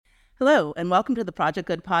Hello, and welcome to the Project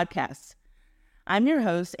Good podcast. I'm your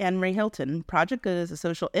host, Anne Marie Hilton. Project Good is a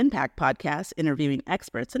social impact podcast interviewing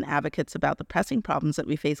experts and advocates about the pressing problems that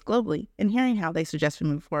we face globally and hearing how they suggest we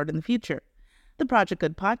move forward in the future. The Project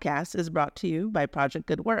Good podcast is brought to you by Project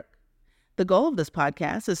Good Work. The goal of this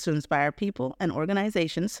podcast is to inspire people and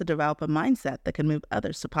organizations to develop a mindset that can move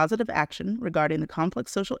others to positive action regarding the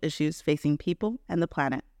complex social issues facing people and the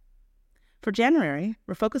planet. For January,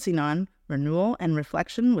 we're focusing on renewal and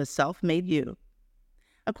reflection with self-made you.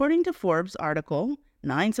 According to Forbes' article,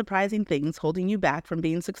 9 Surprising Things Holding You Back from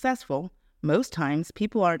Being Successful, most times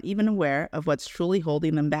people aren't even aware of what's truly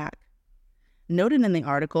holding them back. Noted in the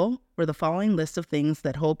article were the following list of things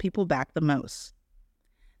that hold people back the most.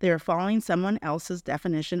 They are following someone else's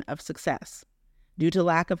definition of success. Due to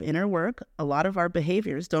lack of inner work, a lot of our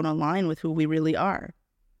behaviors don't align with who we really are.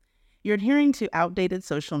 You're adhering to outdated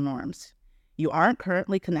social norms. You aren't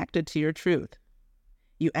currently connected to your truth.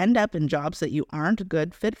 You end up in jobs that you aren't a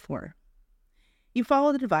good fit for. You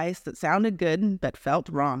followed advice that sounded good but felt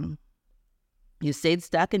wrong. You stayed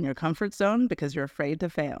stuck in your comfort zone because you're afraid to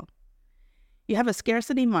fail. You have a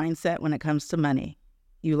scarcity mindset when it comes to money.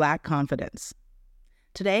 You lack confidence.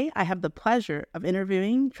 Today, I have the pleasure of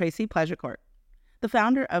interviewing Tracy Pleasurecourt, the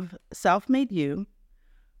founder of Self-Made You,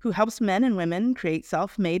 who helps men and women create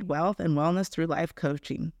self-made wealth and wellness through life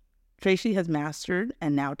coaching. Tracy has mastered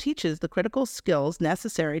and now teaches the critical skills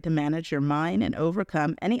necessary to manage your mind and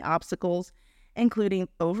overcome any obstacles, including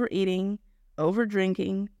overeating,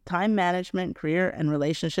 overdrinking, time management, career, and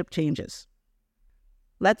relationship changes.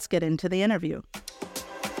 Let's get into the interview.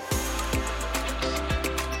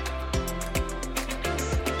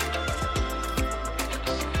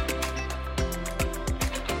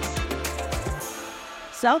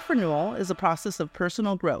 Self-renewal is a process of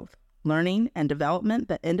personal growth, learning, and development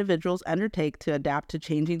that individuals undertake to adapt to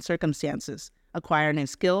changing circumstances, acquire new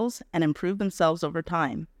skills, and improve themselves over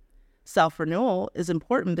time. Self-renewal is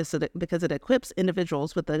important because it equips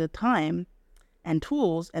individuals with the time and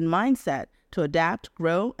tools and mindset to adapt,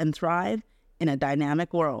 grow, and thrive in a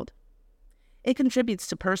dynamic world. It contributes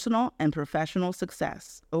to personal and professional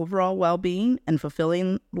success, overall well-being, and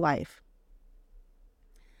fulfilling life.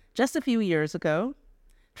 Just a few years ago,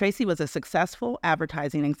 Tracy was a successful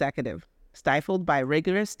advertising executive. Stifled by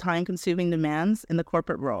rigorous, time-consuming demands in the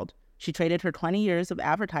corporate world, she traded her 20 years of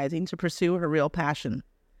advertising to pursue her real passion,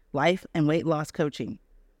 life and weight loss coaching.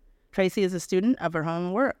 Tracy is a student of her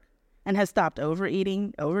own work and has stopped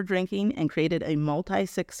overeating, overdrinking, and created a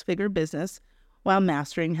multi-six-figure business while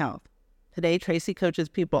mastering health. Today, Tracy coaches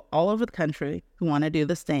people all over the country who want to do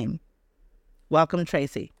the same. Welcome,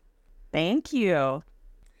 Tracy. Thank you.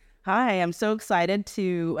 Hi, I'm so excited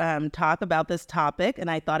to talk about this topic,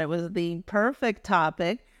 and I thought it was the perfect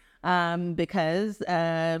topic because,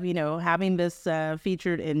 having this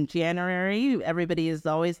featured in January, everybody is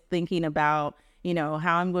always thinking about,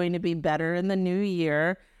 how I'm going to be better in the new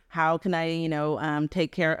year. How can I,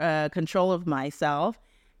 take control of myself?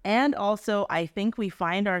 And also, I think we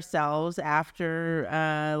find ourselves after,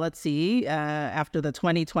 after the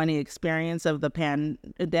 2020 experience of the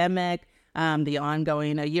pandemic, the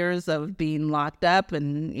ongoing years of being locked up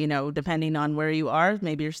and, depending on where you are,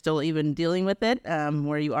 maybe you're still even dealing with it,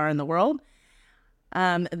 where you are in the world,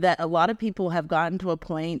 that a lot of people have gotten to a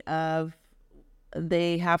point of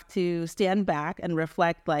they have to stand back and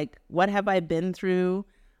reflect, like, what have I been through?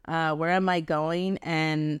 Where am I going?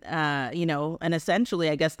 And, and essentially,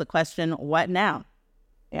 I guess the question, what now?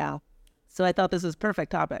 Yeah. So I thought this was a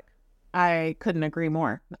perfect topic. I couldn't agree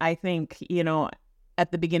more. I think,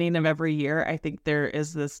 at the beginning of every year, I think there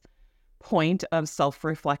is this point of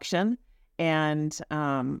self-reflection. And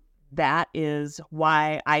that is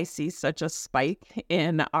why I see such a spike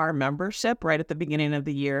in our membership right at the beginning of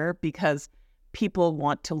the year, because people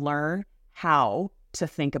want to learn how to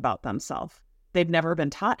think about themselves. They've never been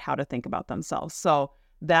taught how to think about themselves. So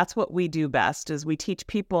that's what we do best, is we teach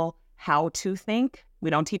people how to think. We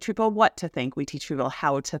don't teach people what to think. We teach people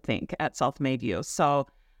how to think at Self-Made You. So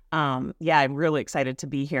I'm really excited to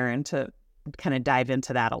be here and to kind of dive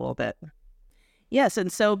into that a little bit. Yes,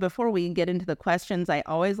 and so before we get into the questions, I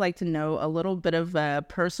always like to know a little bit of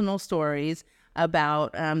personal stories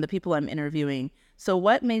about the people I'm interviewing. So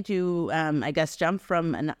what made you, jump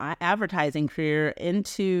from an advertising career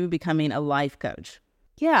into becoming a life coach?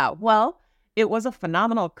 Yeah, well, it was a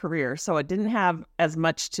phenomenal career. So it didn't have as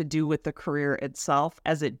much to do with the career itself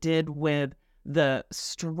as it did with the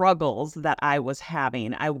struggles that I was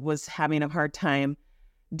having. I was having a hard time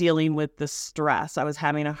dealing with the stress. I was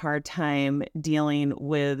having a hard time dealing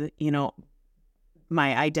with,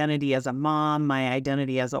 my identity as a mom, my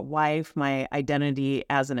identity as a wife, my identity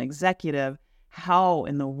as an executive. how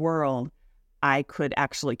in the world I could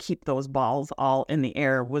actually keep those balls all in the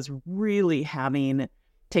air was really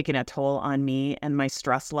taken a toll on me and my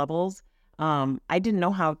stress levels. I didn't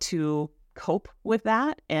know how to cope with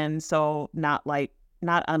that. And so not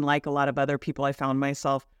unlike a lot of other people, I found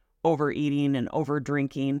myself overeating and over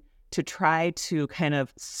drinking to try to kind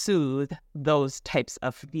of soothe those types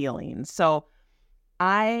of feelings. So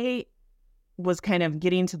I was kind of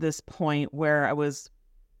getting to this point where I was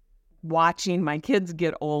watching my kids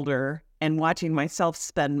get older and watching myself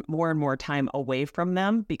spend more and more time away from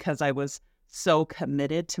them because I was so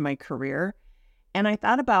committed to my career. And I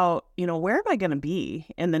thought about, where am I going to be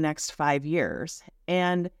in the next 5 years?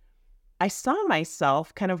 And I saw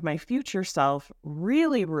myself, kind of my future self,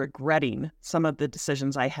 really regretting some of the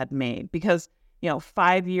decisions I had made because,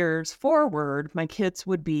 5 years forward, my kids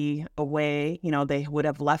would be away, they would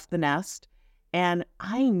have left the nest. And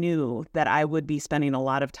I knew that I would be spending a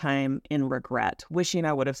lot of time in regret, wishing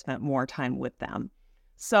I would have spent more time with them.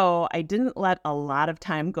 So I didn't let a lot of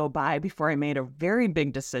time go by before I made a very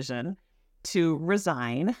big decision to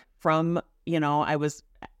resign from, I was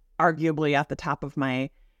arguably at the top of my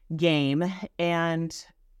game and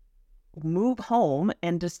move home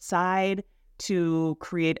and decide to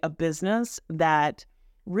create a business that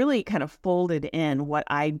really kind of folded in what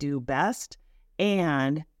I do best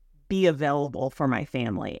and be available for my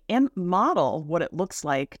family and model what it looks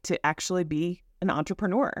like to actually be an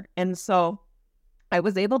entrepreneur. And so I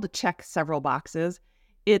was able to check several boxes.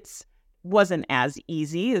 It wasn't as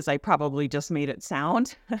easy as I probably just made it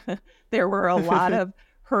sound. There were a lot of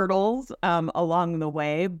hurdles along the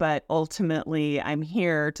way, but ultimately I'm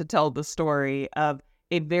here to tell the story of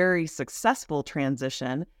a very successful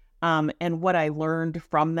transition. And what I learned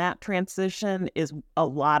from that transition is a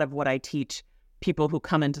lot of what I teach people who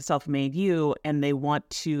come into Self-Made You and they want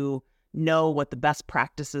to know what the best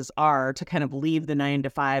practices are to kind of leave the 9 to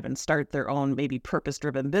 5 and start their own maybe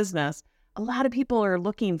purpose-driven business. A lot of people are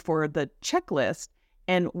looking for the checklist.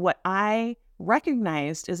 And what I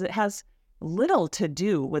recognized is it has little to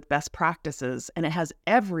do with best practices and it has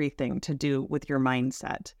everything to do with your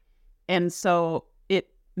mindset. And so it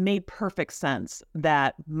made perfect sense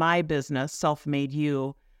that my business, Self-Made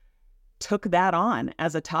You, took that on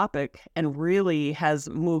as a topic and really has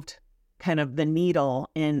moved kind of the needle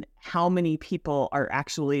in how many people are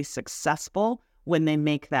actually successful when they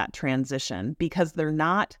make that transition because they're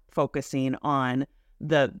not focusing on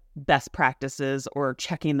the best practices or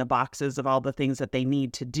checking the boxes of all the things that they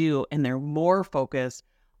need to do. And they're more focused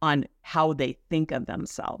on how they think of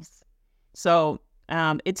themselves. So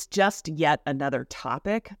it's just yet another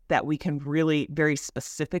topic that we can really very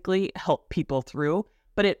specifically help people through.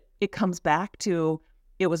 But it comes back to,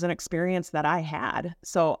 it was an experience that I had.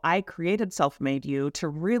 So I created Self-Made You to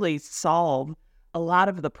really solve a lot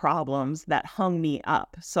of the problems that hung me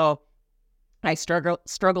up. So I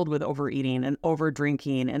struggled with overeating and over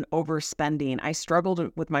drinking and overspending. I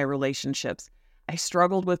struggled with my relationships. I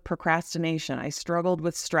struggled with procrastination. I struggled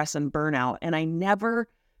with stress and burnout. And I never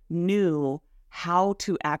knew how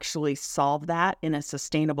to actually solve that in a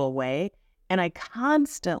sustainable way. And I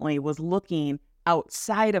constantly was looking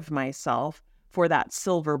outside of myself for that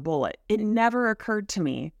silver bullet. It never occurred to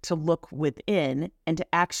me to look within and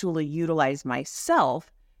to actually utilize myself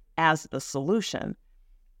as the solution.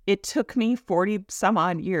 It took me 40 some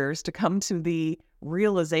odd years to come to the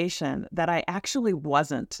realization that I actually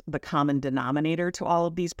wasn't the common denominator to all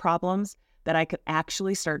of these problems, that I could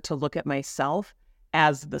actually start to look at myself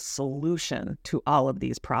as the solution to all of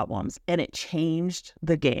these problems. And it changed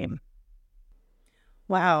the game.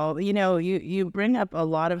 Wow, you bring up a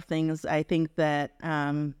lot of things. I think that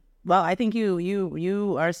I think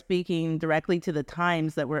you are speaking directly to the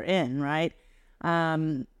times that we're in, right?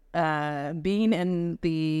 Being in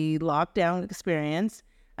the lockdown experience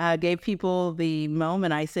gave people the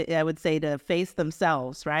moment, I would say, to face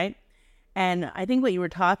themselves, right? And I think what you were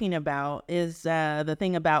talking about is the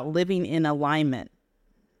thing about living in alignment.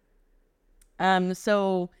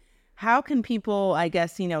 So how can people, I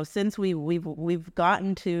guess, since we've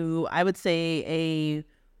gotten to, I would say, a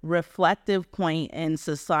reflective point in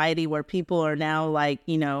society where people are now like,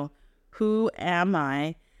 who am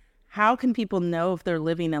I? How can people know if they're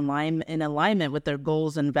living in alignment with their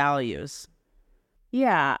goals and values?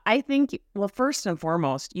 Yeah, I think, well, first and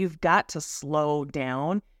foremost, you've got to slow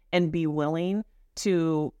down and be willing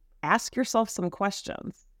to ask yourself some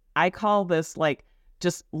questions. I call this like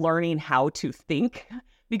just learning how to think,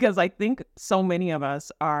 because I think so many of us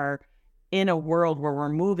are in a world where we're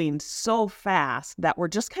moving so fast that we're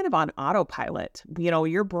just kind of on autopilot.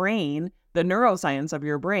 Your brain, the neuroscience of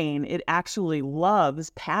your brain, it actually loves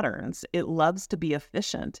patterns. It loves to be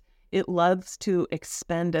efficient. It loves to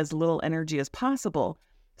expend as little energy as possible.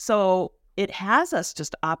 So it has us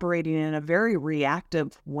just operating in a very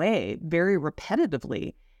reactive way, very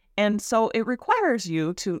repetitively. And so it requires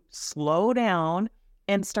you to slow down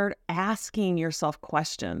and start asking yourself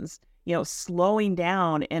questions, slowing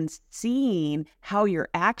down and seeing how you're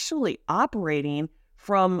actually operating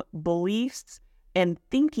from beliefs and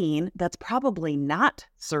thinking that's probably not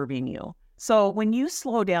serving you. So when you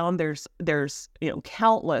slow down, there's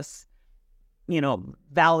countless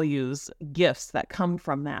values, gifts that come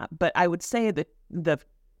from that. But I would say that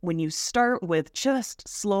when you start with just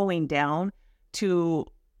slowing down to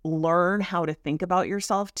learn how to think about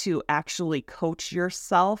yourself, to actually coach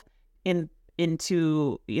yourself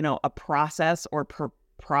into a process or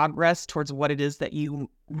progress towards what it is that you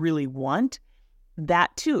really want,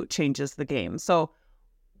 that too changes the game. So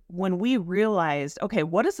when we realized, okay,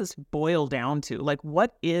 what does this boil down to? Like,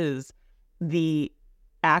 what is the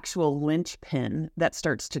actual linchpin that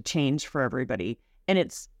starts to change for everybody? And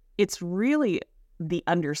it's really the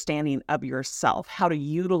understanding of yourself, how to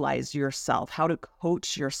utilize yourself, how to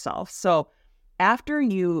coach yourself. So after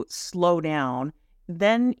you slow down,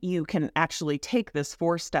 then you can actually take this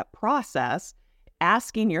 4-step process,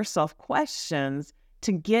 asking yourself questions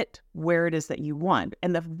to get where it is that you want.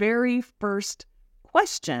 And the very first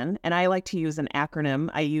question, and I like to use an acronym,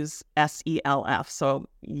 I use SELF. So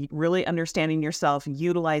really understanding yourself,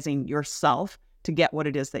 utilizing yourself to get what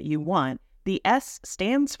it is that you want. The S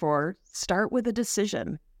stands for start with a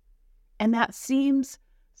decision. And that seems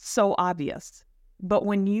so obvious. But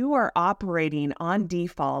when you are operating on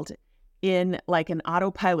default in like an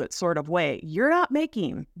autopilot sort of way, you're not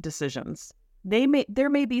making decisions. There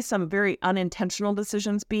may be some very unintentional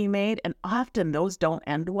decisions being made, and often those don't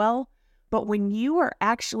end well. But when you are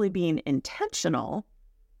actually being intentional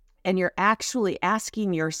and you're actually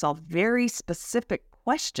asking yourself very specific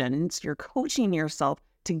questions, you're coaching yourself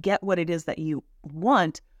to get what it is that you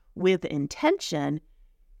want with intention,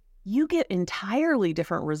 you get entirely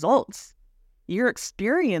different results. Your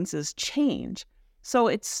experiences change. So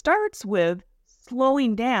it starts with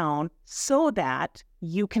slowing down so that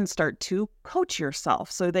you can start to coach yourself,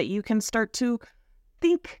 so that you can start to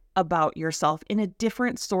think about yourself in a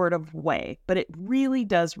different sort of way. But it really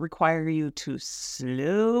does require you to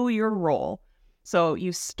slow your roll. So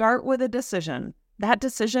you start with a decision. That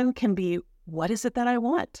decision can be, what is it that I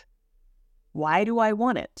want? Why do I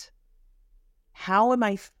want it? How am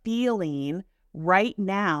I feeling right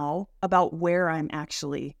now about where I'm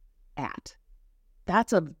actually at?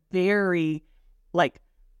 That's a very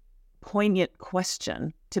poignant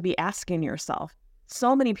question to be asking yourself.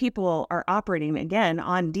 So many people are operating, again,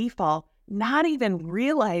 on default, not even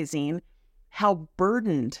realizing how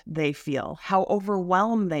burdened they feel, how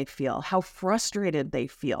overwhelmed they feel, how frustrated they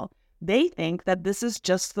feel. They think that this is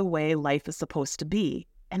just the way life is supposed to be.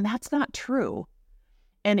 And that's not true.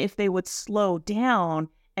 And if they would slow down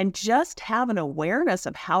and just have an awareness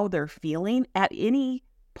of how they're feeling at any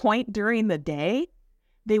point during the day,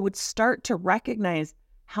 they would start to recognize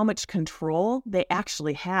how much control they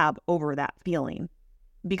actually have over that feeling.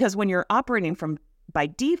 Because when you're operating by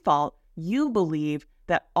default, you believe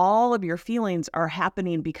that all of your feelings are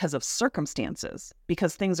happening because of circumstances,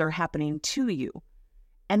 because things are happening to you.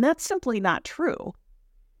 And that's simply not true.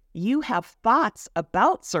 You have thoughts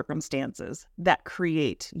about circumstances that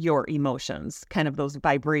create your emotions, kind of those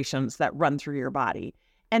vibrations that run through your body.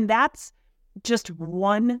 And that's just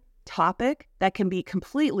one topic that can be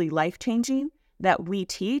completely life-changing that we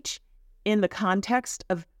teach in the context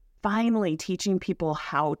of finally teaching people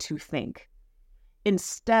how to think.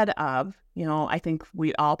 Instead of, I think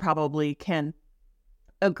we all probably can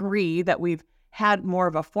agree that we've had more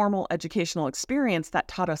of a formal educational experience that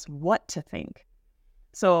taught us what to think.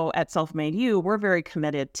 So at Self-Made You, we're very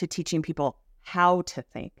committed to teaching people how to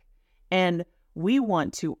think. And we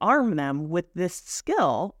want to arm them with this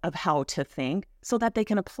skill of how to think so that they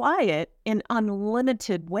can apply it in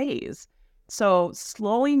unlimited ways. So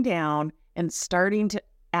slowing down and starting to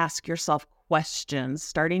ask yourself questions,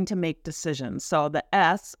 starting to make decisions. So the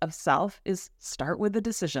S of self is start with the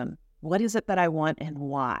decision. What is it that I want and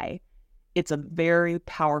why? It's a very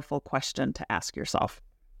powerful question to ask yourself.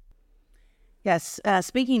 Yes.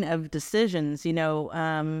 Speaking of decisions, you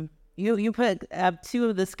put up two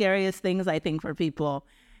of the scariest things, I think, for people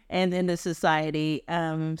and in the society,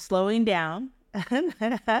 slowing down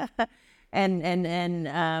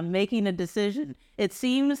and making a decision. It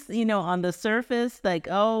seems, on the surface, like,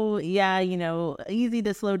 oh, yeah, easy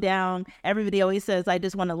to slow down. Everybody always says, I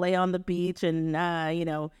just want to lay on the beach and,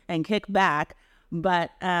 and kick back.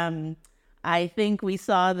 But I think we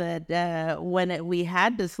saw that when we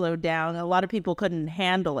had to slow down, a lot of people couldn't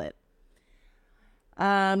handle it.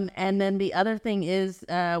 And then the other thing is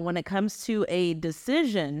when it comes to a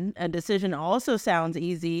decision also sounds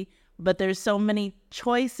easy, but there's so many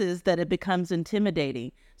choices that it becomes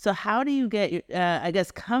intimidating. So how do you get,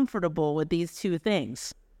 comfortable with these two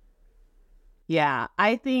things? Yeah,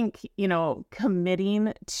 I think,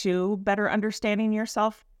 committing to better understanding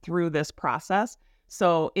yourself through this process.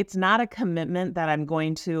 So it's not a commitment that I'm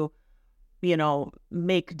going to,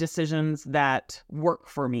 make decisions that work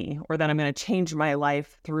for me or that I'm going to change my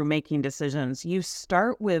life through making decisions. You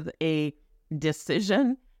start with a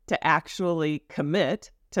decision to actually commit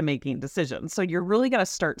to making decisions. So you're really going to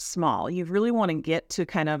start small. You really want to get to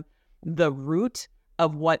kind of the root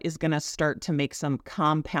of what is going to start to make some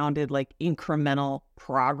compounded, like incremental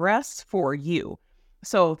progress for you.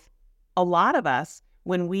 So a lot of us,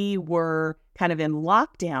 when we were kind of in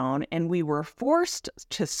lockdown and we were forced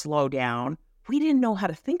to slow down, we didn't know how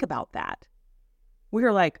to think about that. We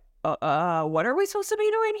were like, what are we supposed to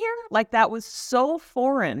be doing here? Like that was so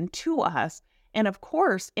foreign to us. And of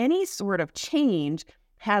course, any sort of change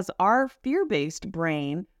has our fear-based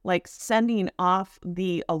brain like sending off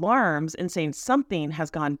the alarms and saying something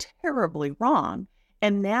has gone terribly wrong.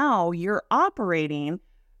 And now you're operating,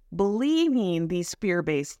 believing these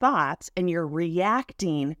fear-based thoughts, and you're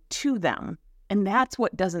reacting to them. And that's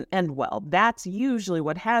what doesn't end well. That's usually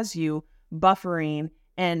what has you buffering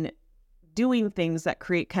and doing things that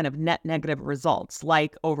create kind of net negative results,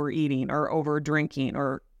 like overeating or over drinking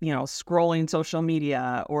or, scrolling social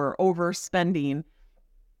media or overspending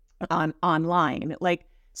online.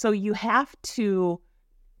 So you have to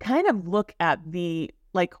kind of look at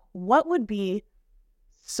what would be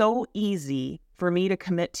so easy for me to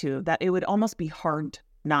commit to that it would almost be hard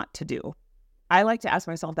not to do. I like to ask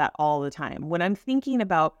myself that all the time. When I'm thinking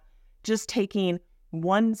about just taking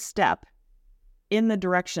one step in the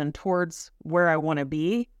direction towards where I want to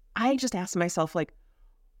be, I just ask myself,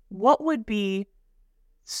 what would be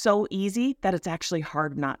so easy that it's actually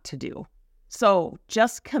hard not to do? So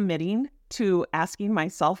just committing to asking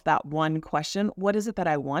myself that one question, what is it that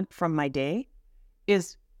I want from my day,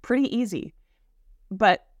 is pretty easy.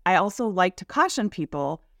 But I also like to caution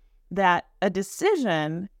people that a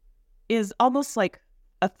decision is almost like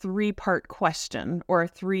a 3-part question or a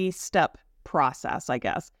 3-step process, I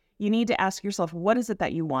guess. You need to ask yourself, what is it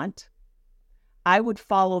that you want? I would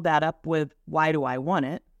follow that up with, why do I want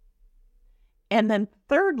it? And then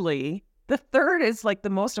thirdly, the third is like the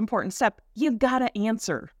most important step. You've got to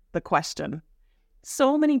answer the question.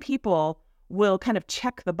 So many people will kind of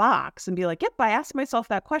check the box and be like, yep, I asked myself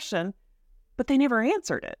that question, but they never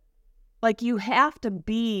answered it. Like you have to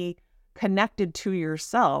be connected to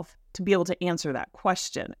yourself to be able to answer that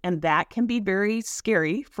question. And that can be very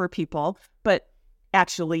scary for people, but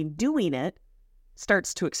actually doing it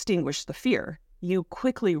starts to extinguish the fear. You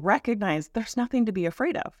quickly recognize there's nothing to be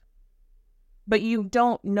afraid of. But you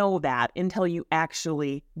don't know that until you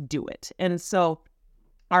actually do it. And so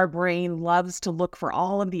our brain loves to look for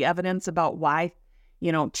all of the evidence about why,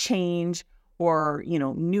 change or,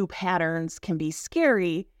 new patterns can be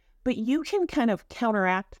scary, but you can kind of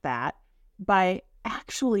counteract that by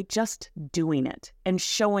actually just doing it and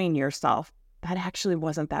showing yourself that actually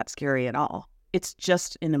wasn't that scary at all. It's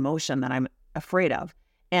just an emotion that I'm afraid of.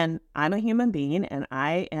 And I'm a human being and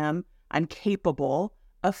I'm capable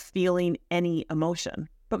of feeling any emotion.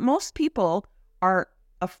 But most people are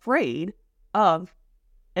afraid of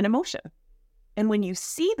an emotion. And when you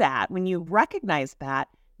see that, when you recognize that,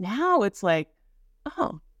 now it's like,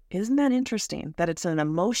 oh, isn't that interesting that it's an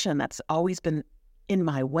emotion that's always been in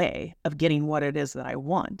my way of getting what it is that I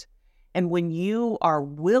want? And when you are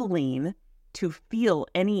willing to feel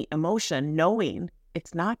any emotion, knowing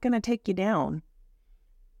it's not going to take you down,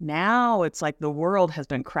 now it's like the world has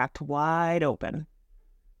been cracked wide open.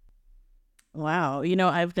 Wow.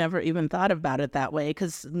 I've never even thought about it that way,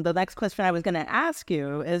 because the next question I was going to ask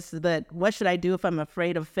you is that what should I do if I'm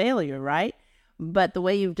afraid of failure, right? But the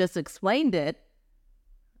way you've just explained it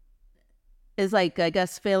is like, I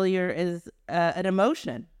guess failure is an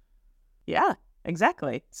emotion. Yeah,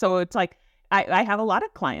 exactly. So it's like, I have a lot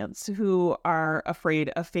of clients who are afraid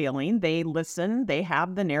of failing. They listen, they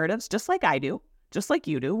have the narratives just like I do, just like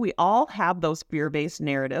you do. We all have those fear-based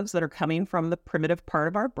narratives that are coming from the primitive part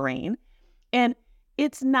of our brain. And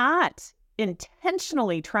it's not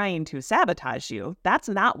intentionally trying to sabotage you. That's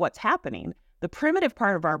not what's happening. The primitive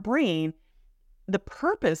part of our brain, the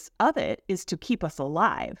purpose of it is to keep us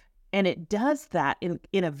alive. And it does that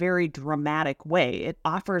in a very dramatic way. It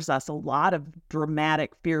offers us a lot of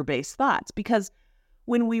dramatic fear-based thoughts because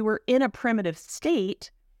when we were in a primitive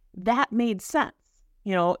state, that made sense.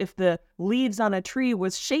 If the leaves on a tree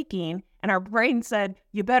was shaking and our brain said,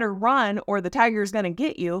 you better run or the tiger's going to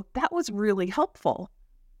get you, that was really helpful.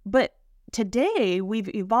 But today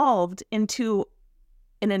we've evolved into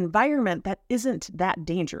an environment that isn't that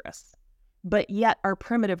dangerous. But yet our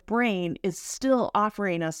primitive brain is still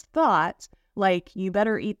offering us thoughts like, you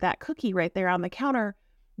better eat that cookie right there on the counter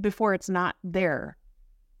before it's not there,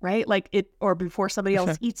 right? Like it, or before somebody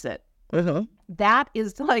else eats it. That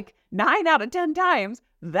is like 9 out of 10 times.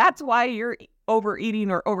 That's why you're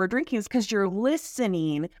overeating or over drinking, is because you're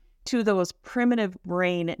listening to those primitive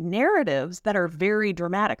brain narratives that are very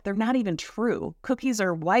dramatic. They're not even true. Cookies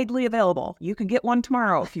are widely available. You can get one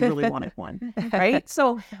tomorrow if you really wanted one, right?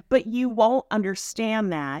 So, but you won't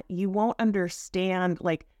understand that. You won't understand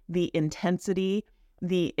like the intensity,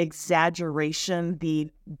 the exaggeration,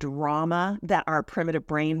 the drama that our primitive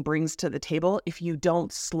brain brings to the table if you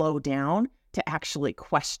don't slow down to actually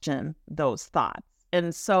question those thoughts.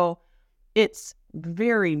 And so it's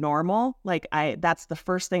very normal. Like that's the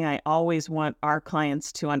first thing I always want our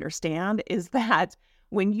clients to understand, is that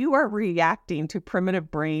when you are reacting to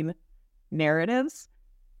primitive brain narratives,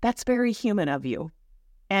 that's very human of you.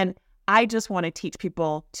 And I just want to teach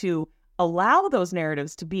people to allow those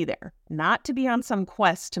narratives to be there, not to be on some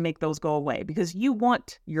quest to make those go away, because you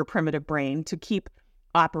want your primitive brain to keep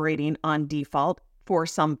operating on default for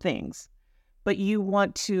some things. But you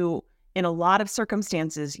want to, in a lot of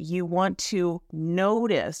circumstances, you want to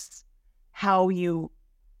notice how you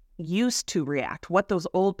used to react, what those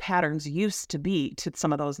old patterns used to be to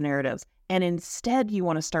some of those narratives. And instead, you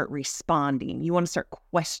want to start responding. You want to start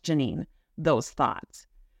questioning those thoughts.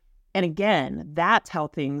 And again, that's how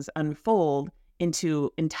things unfold into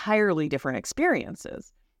entirely different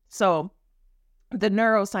experiences. So the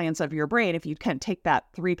neuroscience of your brain, if you can take that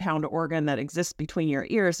 3-pound organ that exists between your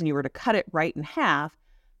ears and you were to cut it right in half,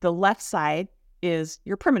 the left side is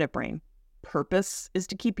your primitive brain. Purpose is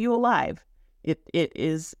to keep you alive. It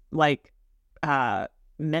is like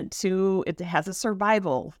meant to, it has a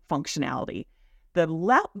survival functionality. The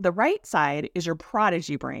right side is your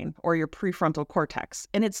prodigy brain, or your prefrontal cortex.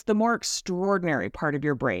 And it's the more extraordinary part of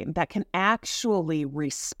your brain that can actually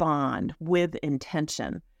respond with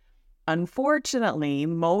intention. Unfortunately,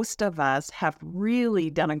 most of us have really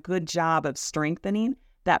done a good job of strengthening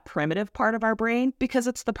that primitive part of our brain because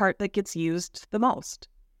it's the part that gets used the most.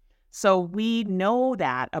 So we know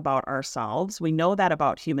that about ourselves. We know that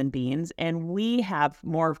about human beings. And we have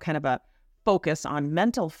more of kind of a focus on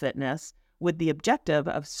mental fitness with the objective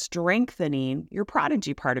of strengthening your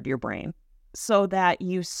prodigy part of your brain so that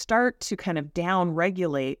you start to kind of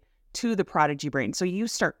down-regulate to the prodigy brain. So you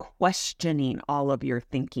start questioning all of your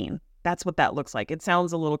thinking. That's what that looks like. It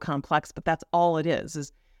sounds a little complex, but that's all it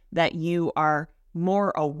is that you are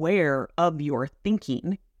more aware of your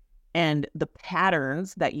thinking and the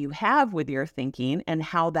patterns that you have with your thinking and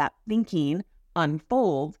how that thinking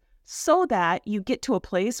unfolds so that you get to a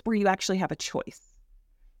place where you actually have a choice.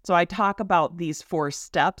 So I talk about these 4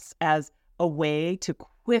 steps as a way to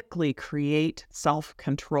quickly create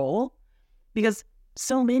self-control, because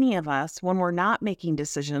so many of us, when we're not making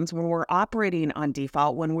decisions, when we're operating on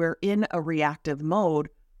default, when we're in a reactive mode,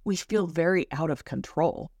 we feel very out of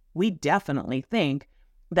control. We definitely think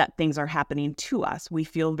that things are happening to us. We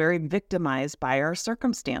feel very victimized by our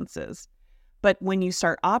circumstances. But when you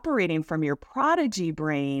start operating from your prodigy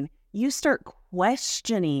brain, you start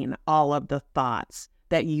questioning all of the thoughts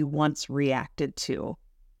that you once reacted to.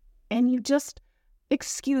 And you just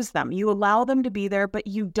excuse them. You allow them to be there, but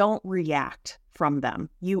you don't react from them.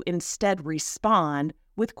 You instead respond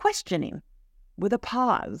with questioning, with a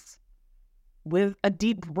pause, with a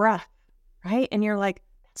deep breath, right? And you're like,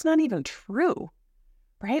 that's not even true,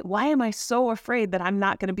 right? Why am I so afraid that I'm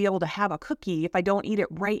not going to be able to have a cookie if I don't eat it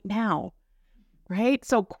right now, right?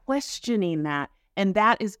 So questioning that. And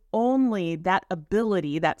that is only, that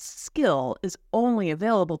ability, that skill is only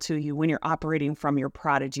available to you when you're operating from your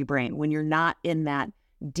prodigy brain, when you're not in that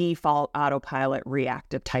default autopilot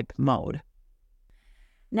reactive type mode.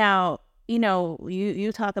 Now,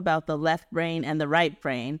 you talk about the left brain and the right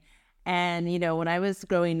brain. And, when I was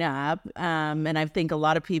growing up, and I think a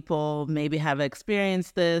lot of people maybe have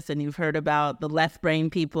experienced this, and you've heard about the left brain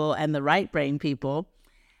people and the right brain people.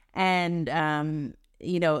 And,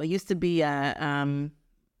 it used to be I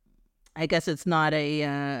guess it's not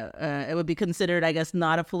it would be considered, I guess,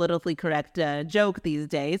 not a politically correct joke these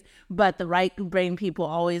days, but the right brain people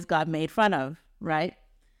always got made fun of, right?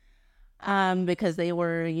 Because they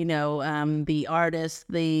were, the artists,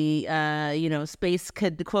 the,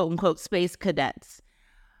 quote unquote, space cadets.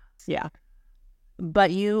 Yeah.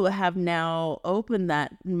 But you have now opened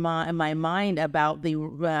that my mind about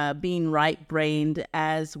the being right-brained,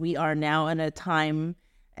 as we are now in a time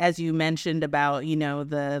as you mentioned about,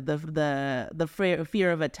 the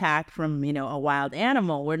fear of attack from, a wild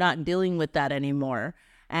animal. We're not dealing with that anymore.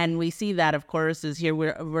 And we see that, of course, is here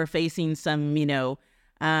we're facing some, we live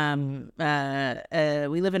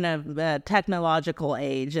in a technological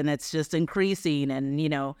age, and it's just increasing,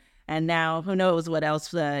 and now who knows what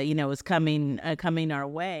else, is coming our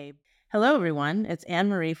way. Hello, everyone. It's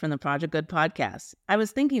Anne-Marie from the Project Good podcast. I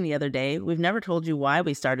was thinking the other day, we've never told you why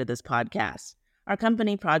we started this podcast. Our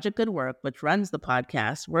company, Project Good Work, which runs the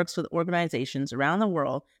podcast, works with organizations around the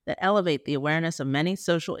world that elevate the awareness of many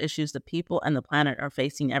social issues that people and the planet are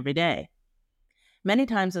facing every day. Many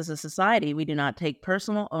times as a society, we do not take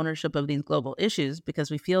personal ownership of these global issues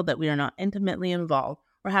because we feel that we are not intimately involved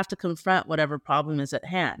or have to confront whatever problem is at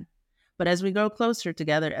hand. But as we grow closer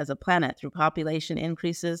together as a planet through population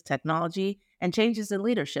increases, technology, and changes in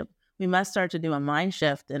leadership, we must start to do a mind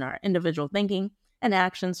shift in our individual thinking and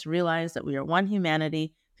actions to realize that we are one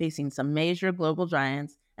humanity facing some major global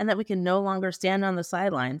giants, and that we can no longer stand on the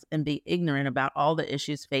sidelines and be ignorant about all the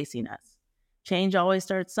issues facing us. Change always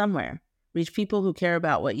starts somewhere. Reach people who care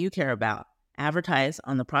about what you care about. Advertise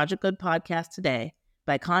on the Project Good podcast today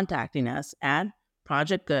by contacting us at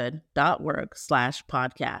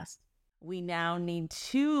projectgood.work/podcast. We now need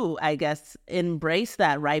to, embrace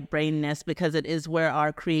that right brainness, because it is where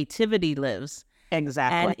our creativity lives.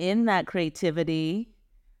 Exactly. And in that creativity,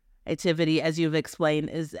 as you've explained,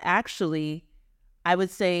 is actually, I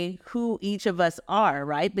would say, who each of us are,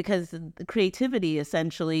 right? Because the creativity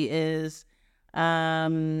essentially is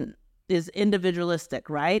individualistic,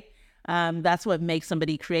 right? That's what makes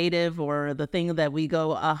somebody creative, or the thing that we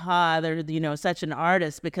go, aha, they're, such an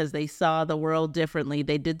artist because they saw the world differently.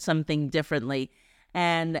 They did something differently.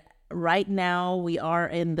 And right now we are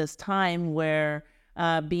in this time where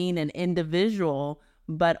being an individual,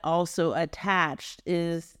 but also attached,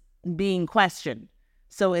 is being questioned.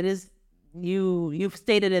 So it is, you've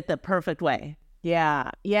stated it the perfect way. Yeah.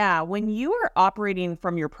 When you are operating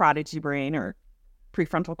from your prodigy brain or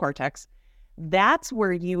prefrontal cortex, that's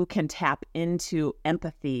where you can tap into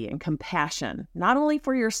empathy and compassion, not only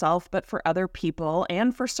for yourself, but for other people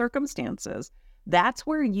and for circumstances. That's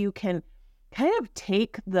where you can kind of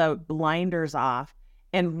take the blinders off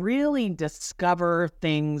and really discover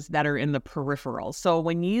things that are in the peripheral. So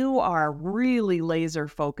when you are really laser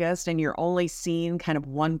focused and you're only seeing kind of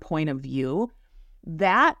one point of view,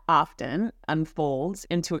 that often unfolds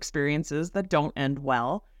into experiences that don't end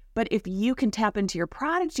well. But if you can tap into your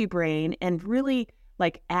prodigy brain and really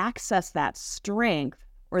access that strength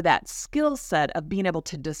or that skill set of being able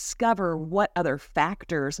to discover what other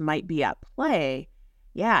factors might be at play,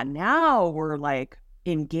 now we're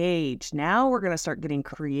engaged. Now we're going to start getting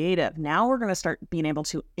creative. Now we're going to start being able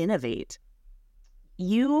to innovate.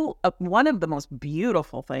 One of the most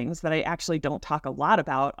beautiful things that I actually don't talk a lot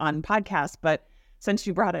about on podcasts, but since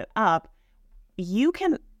you brought it up, you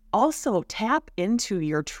can also tap into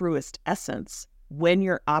your truest essence when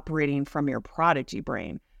you're operating from your prodigy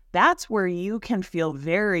brain. That's where you can feel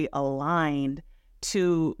very aligned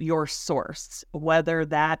to your source, whether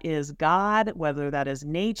that is God, whether that is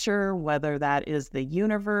nature, whether that is the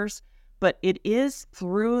universe. But it is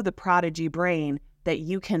through the prodigy brain that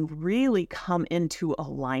you can really come into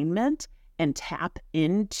alignment and tap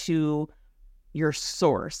into your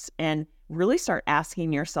source and really start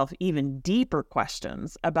asking yourself even deeper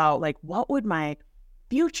questions about what would my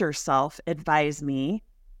future self advise me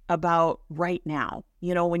about right now?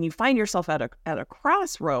 When you find yourself at a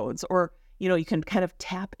crossroads, or you can kind of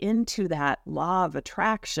tap into that law of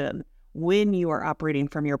attraction when you are operating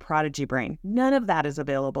from your prodigy brain. None of that is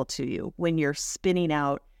available to you when you're spinning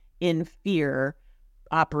out in fear,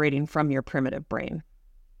 operating from your primitive brain.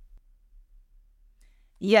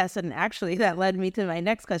 Yes, and actually that led me to my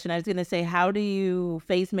next question. I was going to say, how do you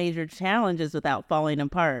face major challenges without falling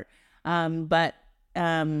apart? But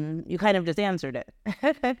you kind of just answered it.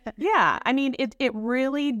 Yeah, I mean, it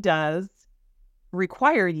really does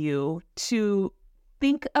require you to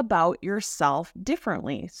think about yourself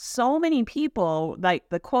differently. So many people,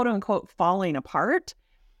 the quote unquote falling apart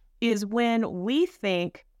is when we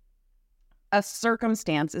think a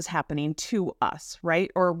circumstance is happening to us,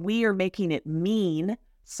 right? Or we are making it mean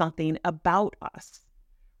something about us,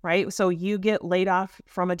 right? So you get laid off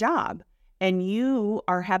from a job and you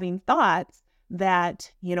are having thoughts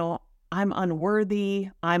that, I'm unworthy,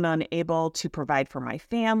 I'm unable to provide for my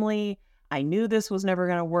family, I knew this was never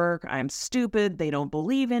going to work, I'm stupid, they don't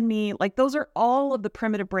believe in me. Those are all of the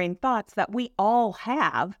primitive brain thoughts that we all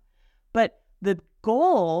have. But the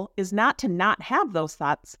goal is not to not have those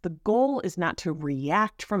thoughts. The goal is not to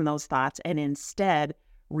react from those thoughts and instead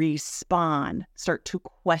respond, start to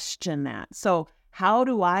question that. So how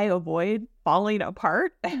do I avoid falling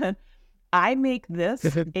apart? I make this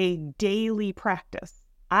a daily practice.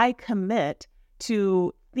 I commit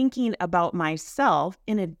to thinking about myself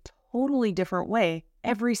in a totally different way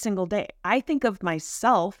every single day. I think of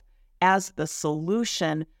myself as the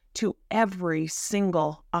solution to every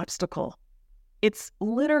single obstacle. It's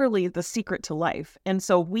literally the secret to life. And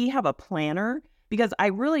so we have a planner because I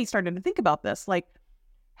really started to think about this. Like,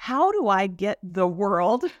 how do I get the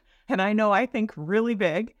world? And I know I think really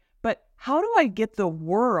big, but how do I get the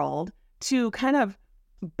world to kind of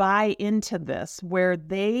buy into this where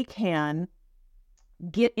they can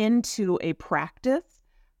get into a practice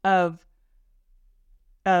of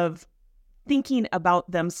thinking about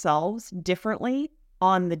themselves differently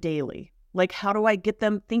on the daily? Like, how do I get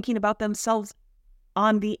them thinking about themselves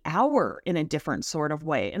on the hour in a different sort of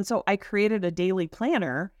way? And so I created a daily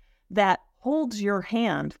planner that holds your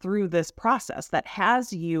hand through this process, that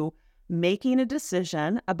has you making a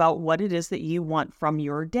decision about what it is that you want from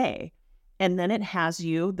your day. And then it has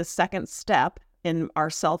you, the second step in our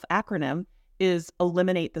SELF acronym is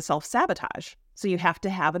eliminate the self-sabotage. So you have to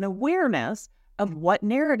have an awareness of what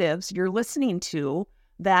narratives you're listening to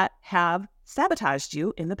that have sabotaged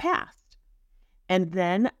you in the past. And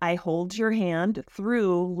then I hold your hand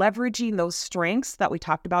through leveraging those strengths that we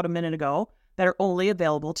talked about a minute ago that are only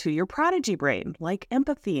available to your prodigy brain, like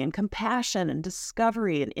empathy and compassion and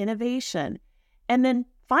discovery and innovation. And then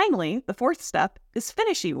finally, the fourth step is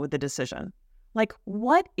finishing with the decision. Like,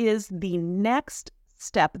 what is the next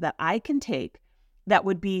step that I can take that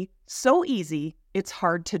would be so easy, it's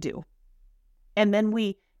hard to do? And then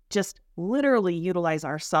we just literally utilize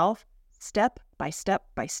ourselves step by step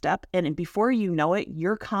by step. And before you know it,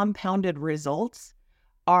 your compounded results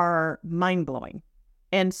are mind-blowing.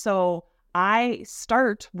 And so I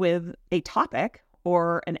start with a topic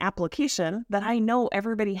or an application that I know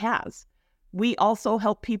everybody has. We also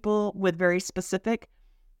help people with very specific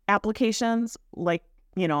applications, like,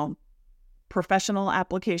 professional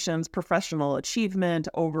applications, professional achievement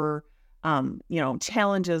over,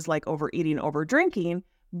 challenges like overeating, over drinking.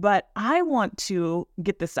 But I want to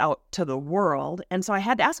get this out to the world. And so I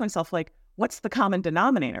had to ask myself, like, what's the common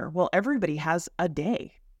denominator? Well, everybody has a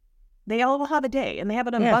day. They all have a day and they have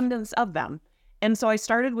an abundance of them. And so I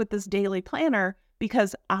started with this daily planner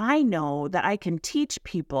because I know that I can teach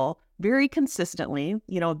people very consistently,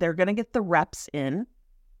 they're going to get the reps in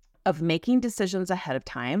of making decisions ahead of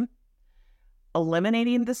time,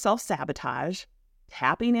 eliminating the self-sabotage,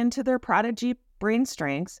 tapping into their prodigy brain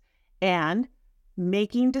strengths, and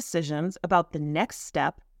making decisions about the next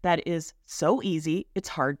step that is so easy, it's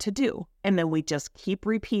hard to do. And then we just keep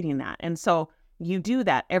repeating that. And so you do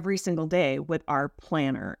that every single day with our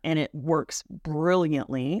planner, and it works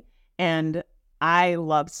brilliantly. And I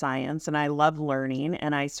love science and I love learning,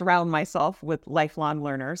 and I surround myself with lifelong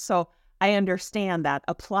learners. So I understand that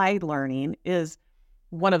applied learning is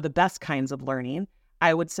one of the best kinds of learning.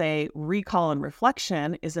 I would say recall and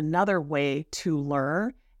reflection is another way to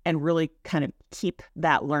learn and really kind of keep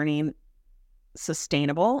that learning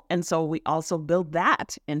sustainable. And so we also build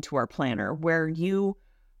that into our planner where you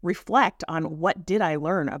reflect on what did I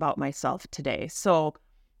learn about myself today. So,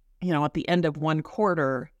 at the end of one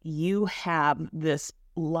quarter, you have this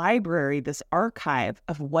library, this archive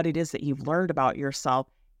of what it is that you've learned about yourself.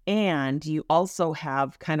 And you also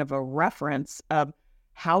have kind of a reference of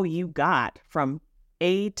how you got from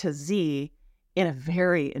A to Z in a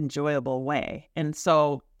very enjoyable way. And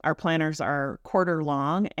so our planners are quarter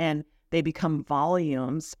long and they become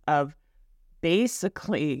volumes of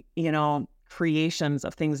basically, creations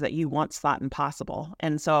of things that you once thought impossible.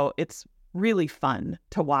 And so it's really fun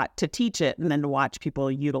to teach it and then to watch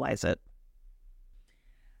people utilize it.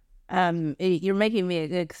 You're making me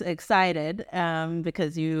excited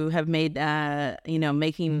because you have made,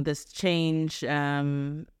 making this change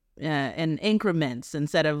in increments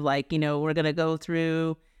instead of like, we're going to go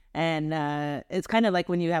through and it's kind of like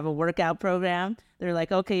when you have a workout program, they're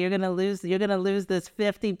like, okay, you're going to lose this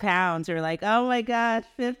 50 pounds. You're like, oh my God,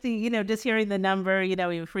 50, just hearing the number,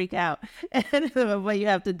 you freak out and what you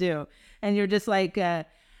have to do. And you're just like,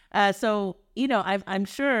 so, I'm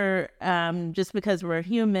sure just because we're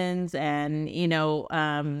humans and,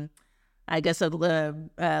 I guess a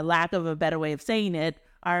lack of a better way of saying it,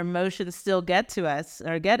 our emotions still get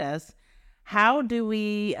us. How do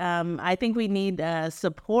we, I think we need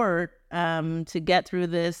support to get through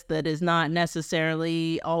this that is not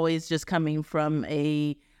necessarily always just coming from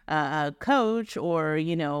a coach or,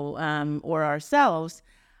 or ourselves.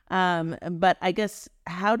 But I guess,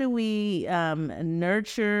 how do we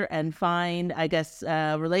nurture and find,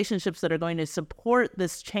 relationships that are going to support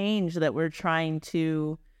this change that we're trying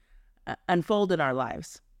to unfold in our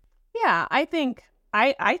lives? Yeah, I think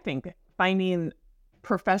finding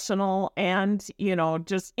professional and,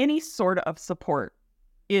 just any sort of support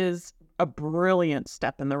is a brilliant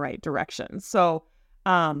step in the right direction. So,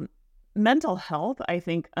 mental health, I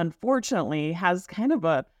think, unfortunately, has kind of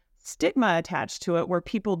a stigma attached to it where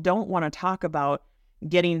people don't want to talk about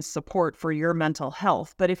getting support for your mental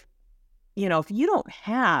health. But if you don't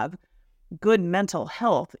have good mental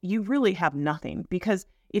health, you really have nothing, because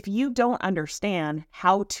if you don't understand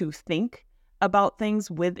how to think about things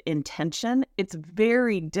with intention, it's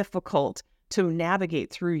very difficult to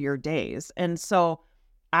navigate through your days. And so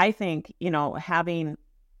I think, having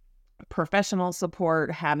professional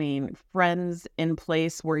support, having friends in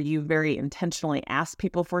place where you very intentionally ask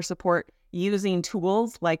people for support, using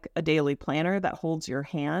tools like a daily planner that holds your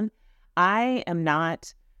hand. I am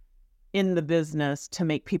not in the business to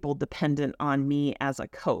make people dependent on me as a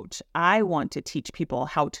coach. I want to teach people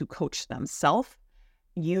how to coach themselves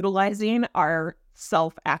utilizing our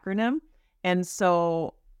SELF acronym. And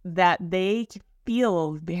so that they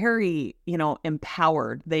feel very,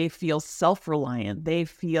 empowered. They feel self-reliant. They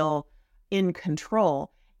feel in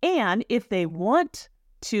control. And if they want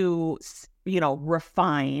to,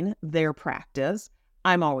 refine their practice,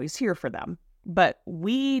 I'm always here for them. But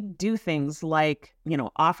we do things like,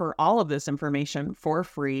 offer all of this information for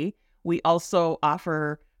free. We also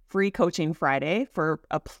offer free Coaching Friday for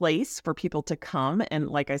a place for people to come and,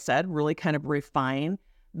 like I said, really kind of refine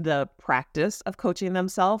the practice of coaching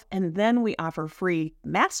themselves. And then we offer free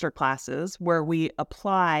master classes where we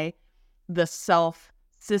apply the SELF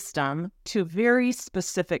system to very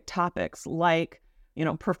specific topics like,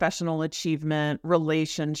 professional achievement,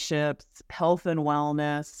 relationships, health and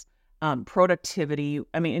wellness, productivity.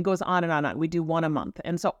 I mean, it goes on and on and on. We do one a month.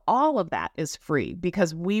 And so all of that is free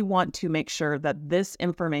because we want to make sure that this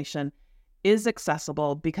information is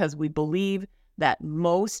accessible, because we believe that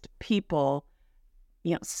most people,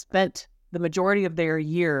 spent the majority of their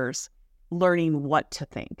years learning what to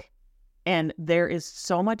think. And there is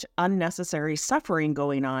so much unnecessary suffering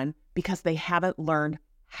going on because they haven't learned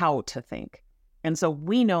how to think. And so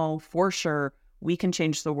we know for sure we can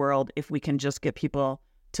change the world if we can just get people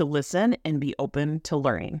to listen and be open to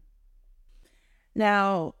learning.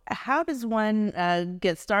 Now, how does one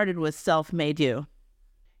get started with Self-Made You?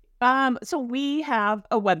 So we have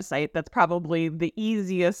a website that's probably the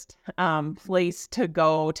easiest place to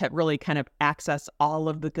go to really kind of access all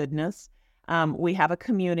of the goodness. We have a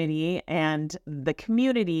community, and the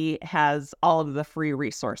community has all of the free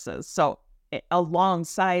resources. So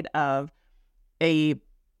alongside of a,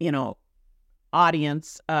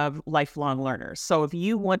 audience of lifelong learners. So if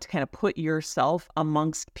you want to kind of put yourself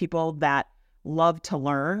amongst people that love to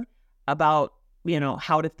learn about,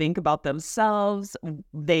 how to think about themselves,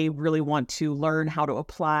 they really want to learn how to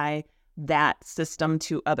apply that system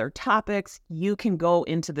to other topics, you can go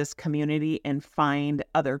into this community and find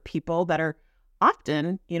other people that are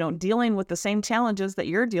often, dealing with the same challenges that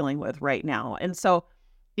you're dealing with right now. And so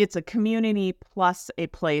it's a community plus a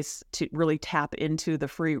place to really tap into the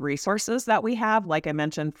free resources that we have. Like I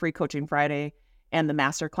mentioned, free Coaching Friday and the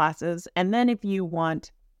master classes. And then if you want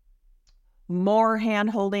more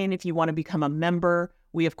hand-holding, if you want to become a member,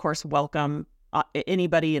 we of course welcome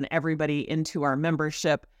anybody and everybody into our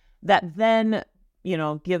membership that then,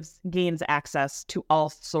 gains access to all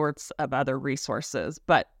sorts of other resources.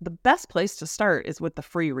 But the best place to start is with the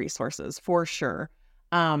free resources for sure.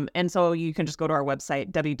 And so you can just go to our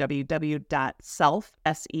website,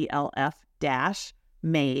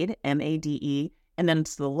 www.self-made, M-A-D-E, and then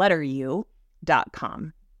it's the letter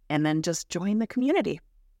U.com, and then just join the community.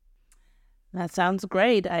 That sounds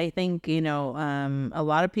great. I think, a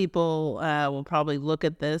lot of people will probably look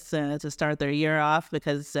at this to start their year off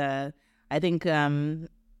because I think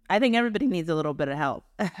everybody needs a little bit of help.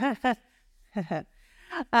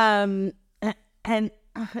 And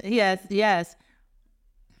yes,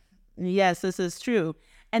 this is true.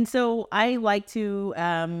 And so I like to,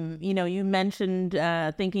 you mentioned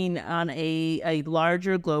thinking on a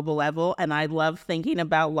larger global level, and I love thinking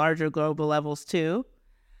about larger global levels too.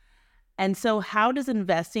 And so how does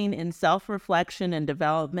investing in self-reflection and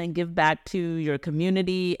development give back to your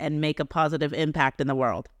community and make a positive impact in the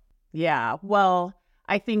world? Yeah, well,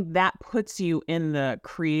 I think that puts you in the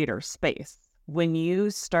creator space. When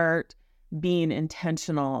you start being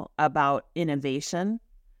intentional about innovation,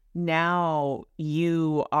 now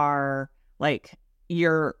you are like,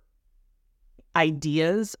 your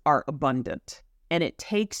ideas are abundant. And it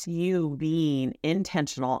takes you being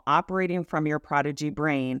intentional, operating from your prodigy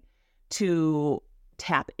brain to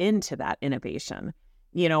tap into that innovation.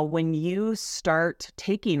 When you start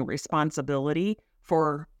taking responsibility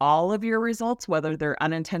for all of your results, whether they're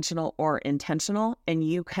unintentional or intentional, and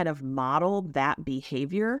you kind of model that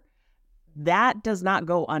behavior, that does not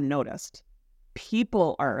go unnoticed.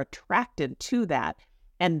 People are attracted to that.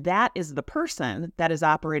 And that is the person that is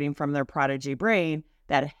operating from their prodigy brain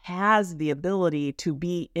that has the ability to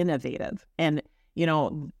be innovative. And,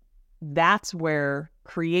 that's where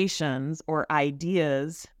creations or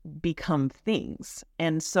ideas become things.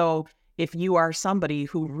 And so if you are somebody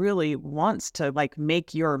who really wants to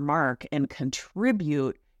make your mark and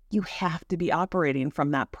contribute, you have to be operating from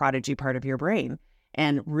that prodigy part of your brain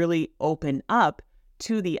and really open up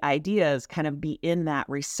to the ideas, kind of be in that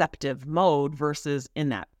receptive mode versus in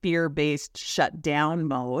that fear-based shut down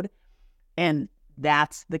mode. And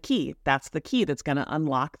that's the key. That's the key that's going to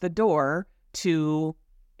unlock the door to,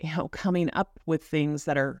 coming up with things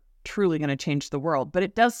that are truly going to change the world. But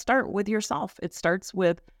it does start with yourself. It starts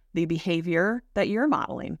with the behavior that you're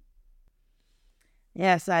modeling.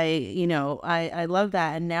 Yes, I love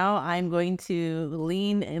that. And now I'm going to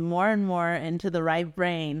lean more and more into the right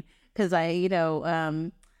brain, because I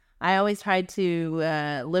always tried to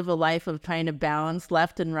live a life of trying to balance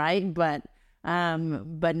left and right, but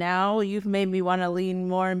now you've made me want to lean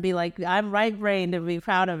more and be like, I'm right brain, to be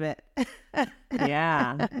proud of it.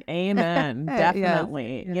 Yeah. Amen.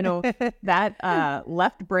 Definitely. Yes. That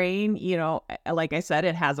left brain, like I said,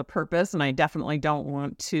 it has a purpose, and I definitely don't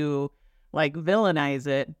want to villainize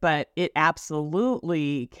it, but it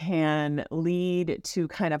absolutely can lead to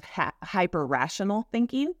kind of hyper rational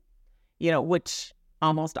thinking, which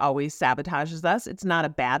almost always sabotages us. It's not a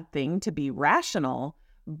bad thing to be rational,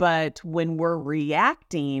 but when we're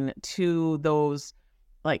reacting to those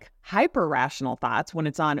hyper rational thoughts, when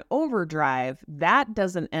it's on overdrive, that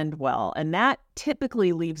doesn't end well. And that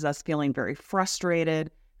typically leaves us feeling very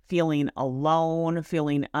frustrated, feeling alone,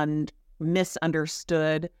 feeling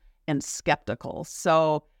misunderstood and skeptical.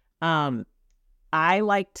 So I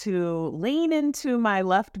like to lean into my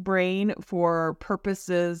left brain for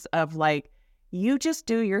purposes of you just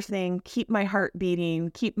do your thing, keep my heart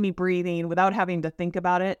beating, keep me breathing without having to think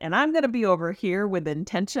about it. And I'm going to be over here with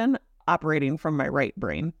intention, operating from my right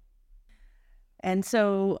brain. And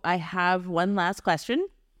so I have one last question.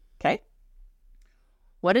 Okay.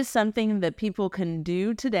 What is something that people can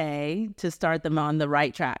do today to start them on the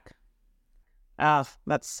right track?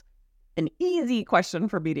 That's an easy question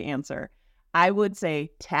for me to answer. I would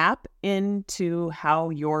say tap into how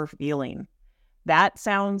you're feeling. That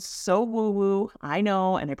sounds so woo-woo, I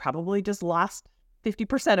know, and I probably just lost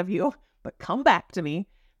 50% of you, but come back to me,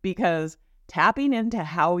 because tapping into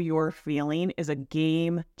how you're feeling is a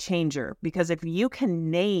game changer. Because if you can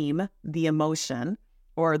name the emotion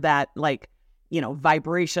or that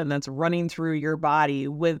vibration that's running through your body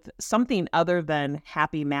with something other than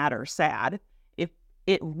happy, mad, or sad,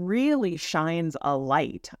 it really shines a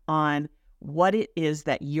light on what it is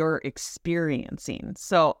that you're experiencing.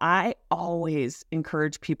 So I always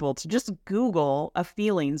encourage people to just Google a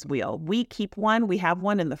feelings wheel. We keep one. We have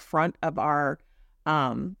one in the front of our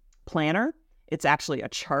planner. It's actually a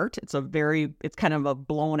chart. It's kind of a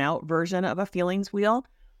blown out version of a feelings wheel.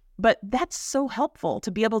 But that's so helpful to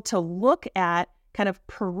be able to look at, kind of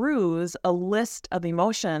peruse a list of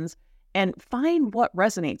emotions and find what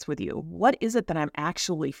resonates with you. What is it that I'm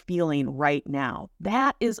actually feeling right now?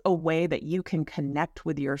 That is a way that you can connect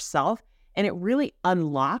with yourself, and it really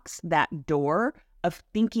unlocks that door of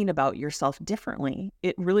thinking about yourself differently.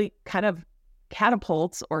 It really kind of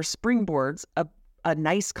catapults or springboards a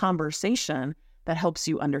nice conversation that helps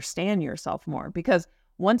you understand yourself more. Because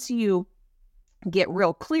once you get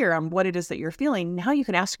real clear on what it is that you're feeling, now you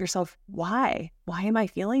can ask yourself, why? Why am I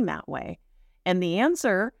feeling that way? And the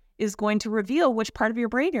answer is going to reveal which part of your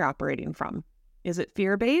brain you're operating from. Is it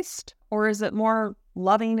fear-based, or is it more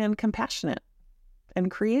loving and compassionate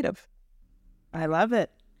and creative? I love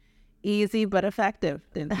it. Easy but effective.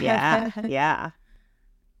 Yeah, yeah.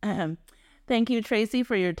 Thank you, Tracy,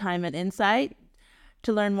 for your time and insight.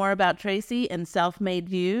 To learn more about Tracy and Self-Made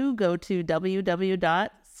You, go to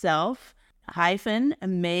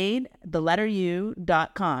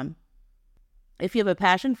www.self-made.com. If you have a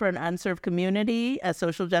passion for an unserved community, a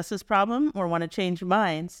social justice problem, or want to change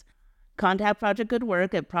minds, contact Project Good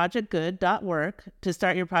Work at projectgood.work to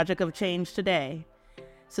start your project of change today.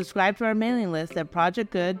 Subscribe to our mailing list at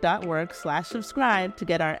projectgood.work/subscribe to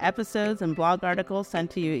get our episodes and blog articles sent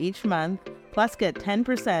to you each month, plus get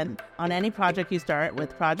 10% on any project you start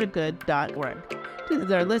with projectgood.work.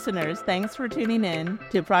 To our listeners, thanks for tuning in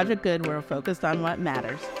to Project Good, where we're focused on what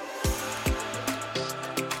matters.